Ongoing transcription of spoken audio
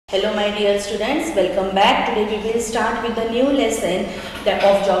Hello my dear students, welcome back. Today we will start with the new lesson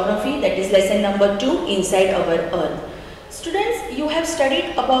of geography, that is lesson number 2, inside our earth. Students, you have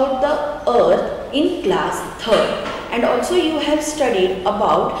studied about the earth in class 3rd and also you have studied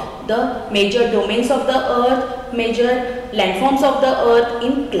about the major domains of the earth, major landforms of the earth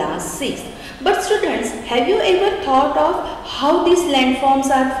in class 6. But students, have you ever thought of how these landforms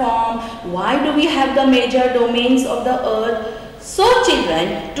are formed? Why do we have the major domains of the earth? So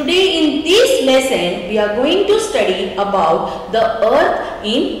children, today in this lesson we are going to study about the earth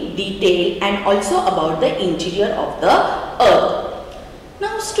in detail and also about the interior of the earth.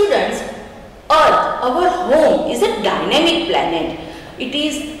 Now students, earth, our home, is a dynamic planet. It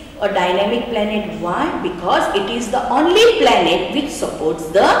is a dynamic planet. Why? Because it is the only planet which supports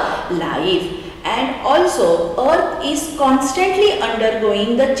the life. And also earth is constantly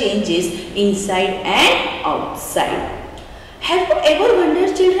undergoing the changes inside and outside. Have you ever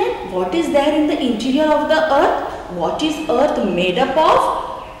wondered children, what is there in the interior of the earth? What is earth made up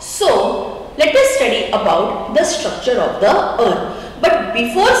of? So let us study about the structure of the earth. But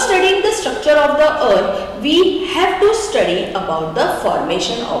before studying the structure of the earth, we have to study about the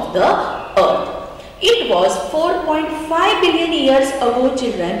formation of the earth. It was 4.5 billion years ago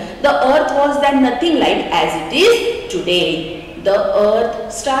children. The earth was then nothing like as it is today. The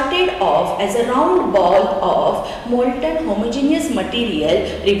earth started off as a round ball of molten homogeneous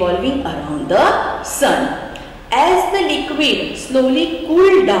material revolving around the sun. As the liquid slowly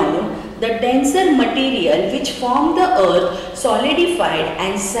cooled down, the denser material which formed the earth solidified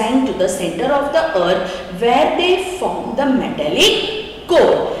and sank to the center of the earth where they formed the metallic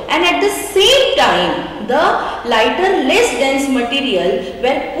core. And at the same time, the lighter, less dense material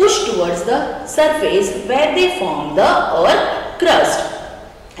were pushed towards the surface where they formed the earth crust,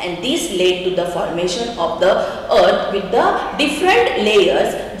 and this led to the formation of the earth with the different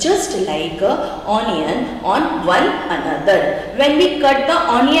layers just like an onion on one another. When we cut the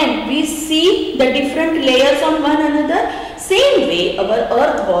onion, we see the different layers on one another. Same way our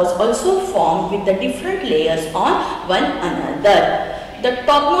earth was also formed with the different layers on one another. The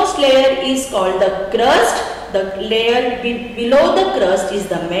topmost layer is called the crust. The layer below the crust is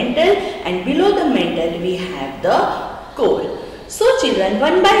the mantle, and below the mantle we have the core. So children,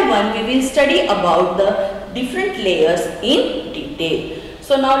 one by one we will study about the different layers in detail.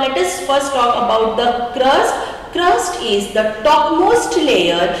 So now let us first talk about the crust. Crust is the topmost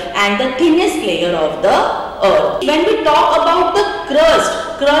layer and the thinnest layer of the earth. When we talk about the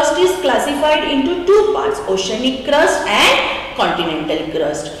crust is classified into two parts, oceanic crust and continental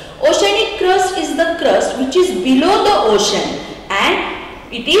crust. Oceanic crust is the crust which is below the ocean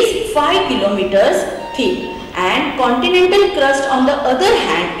and it is 5 kilometers thick. And continental crust on the other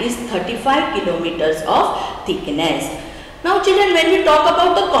hand is 35 kilometers of thickness. Now children, when we talk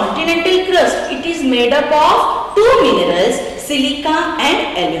about the continental crust, it is made up of two minerals, silica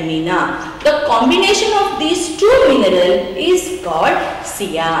and alumina. The combination of these two minerals is called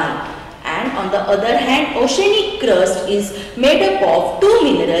cyan. And on the other hand, oceanic crust is made up of two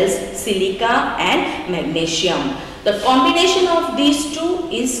minerals, silica and magnesium. The combination of these two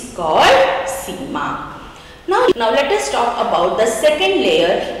is called sima. Now let us talk about the second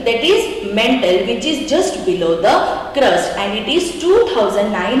layer, that is mantle, which is just below the crust, and it is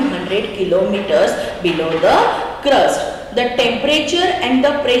 2900 kilometers below the crust. The temperature and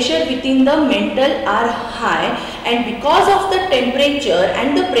the pressure within the mantle are high, and because of the temperature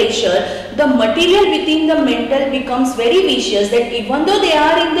and the pressure, the material within the mantle becomes very viscous that even though they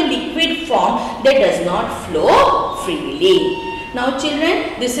are in the liquid form, they does not flow freely. Now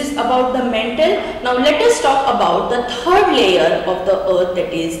children, this is about the mantle. Now let us talk about the third layer of the earth,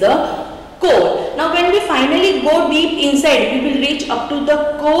 that is the core. Now when we finally go deep inside, we will reach up to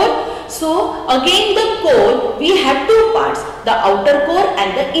the core. So again the core, we have two parts, the outer core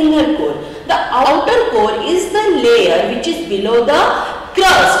and the inner core. The outer core is the layer which is below the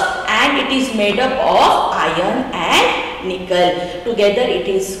crust and it is made up of iron and nickel. Together it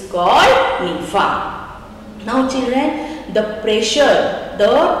is called Nepha. Now children, the pressure,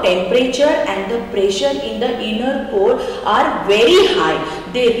 the temperature and the pressure in the inner core are very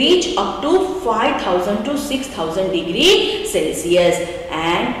high. They reach up to 5000 to 6000 degrees Celsius,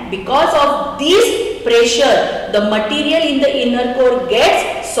 and because of this pressure, the material in the inner core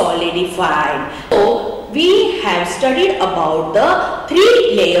gets solidified. So we have studied about the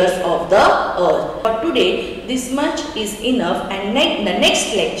three layers of the earth. For today, this much is enough, and in the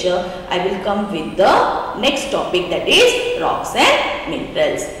next lecture I will come with the next topic, that is rocks and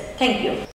minerals. Thank you.